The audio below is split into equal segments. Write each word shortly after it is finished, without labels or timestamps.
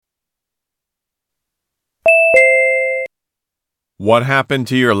What happened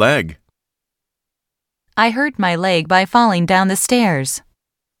to your leg? I hurt my leg by falling down the stairs.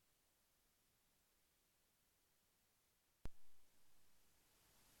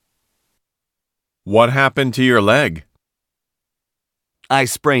 What happened to your leg? I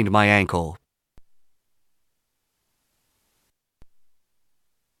sprained my ankle.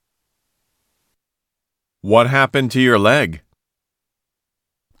 What happened to your leg?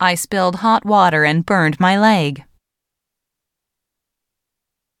 I spilled hot water and burned my leg.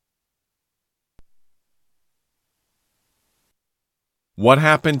 What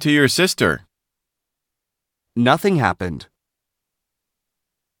happened to your sister? Nothing happened.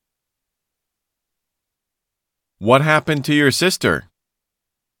 What happened to your sister?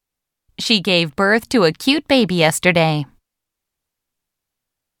 She gave birth to a cute baby yesterday.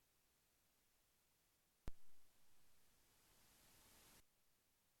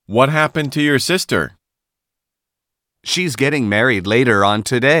 What happened to your sister? She's getting married later on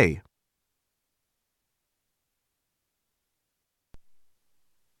today.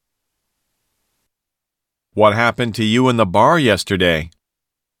 What happened to you in the bar yesterday?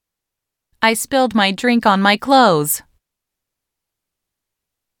 I spilled my drink on my clothes.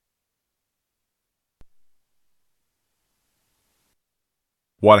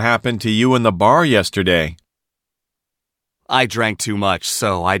 What happened to you in the bar yesterday? I drank too much,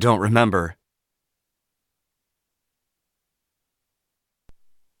 so I don't remember.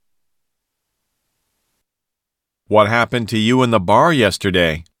 What happened to you in the bar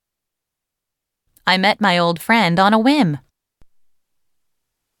yesterday? I met my old friend on a whim.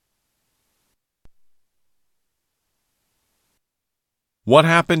 What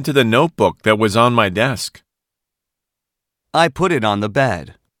happened to the notebook that was on my desk? I put it on the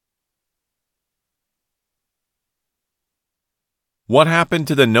bed. What happened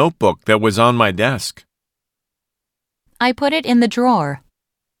to the notebook that was on my desk? I put it in the drawer.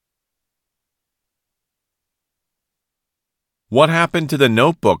 What happened to the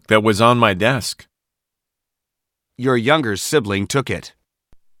notebook that was on my desk? Your younger sibling took it.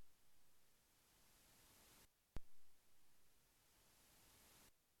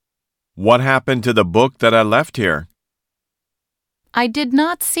 What happened to the book that I left here? I did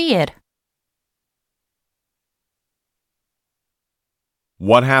not see it.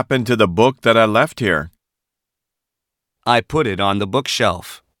 What happened to the book that I left here? I put it on the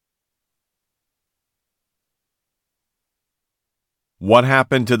bookshelf. What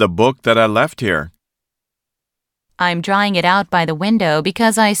happened to the book that I left here? I'm drying it out by the window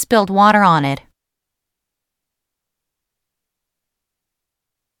because I spilled water on it.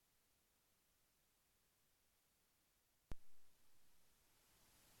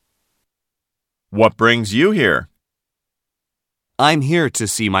 What brings you here? I'm here to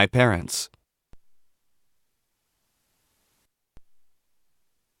see my parents.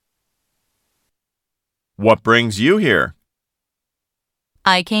 What brings you here?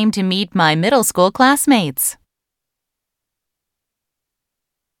 I came to meet my middle school classmates.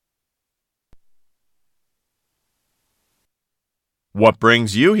 What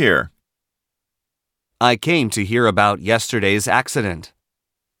brings you here? I came to hear about yesterday's accident.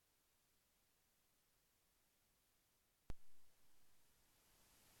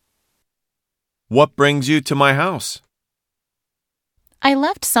 What brings you to my house? I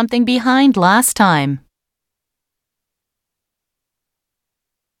left something behind last time.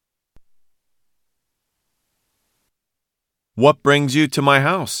 What brings you to my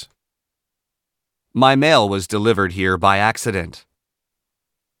house? My mail was delivered here by accident.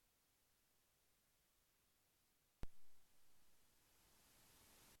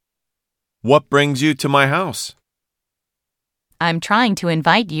 What brings you to my house? I'm trying to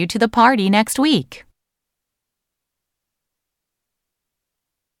invite you to the party next week.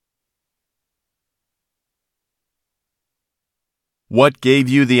 What gave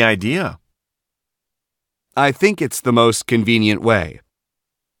you the idea? I think it's the most convenient way.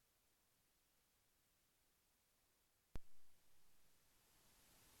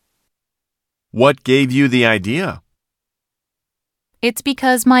 What gave you the idea? It's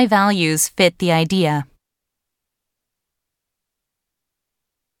because my values fit the idea.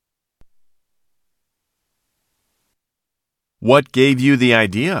 What gave you the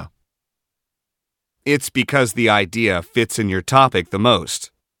idea? It's because the idea fits in your topic the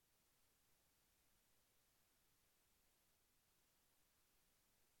most.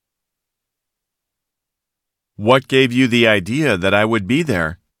 What gave you the idea that I would be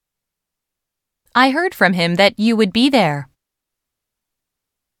there? I heard from him that you would be there.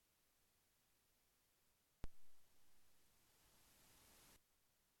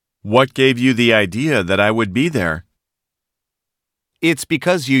 What gave you the idea that I would be there? It's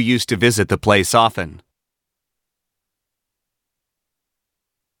because you used to visit the place often.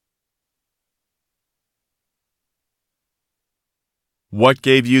 What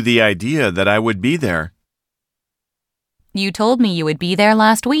gave you the idea that I would be there? You told me you would be there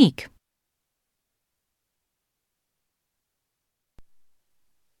last week.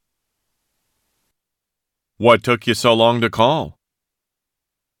 What took you so long to call?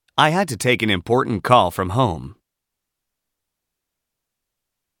 I had to take an important call from home.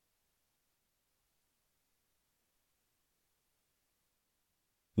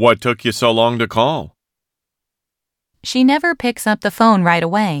 What took you so long to call? She never picks up the phone right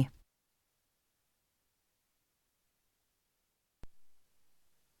away.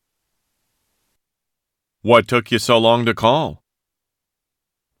 What took you so long to call?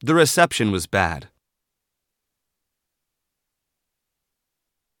 The reception was bad.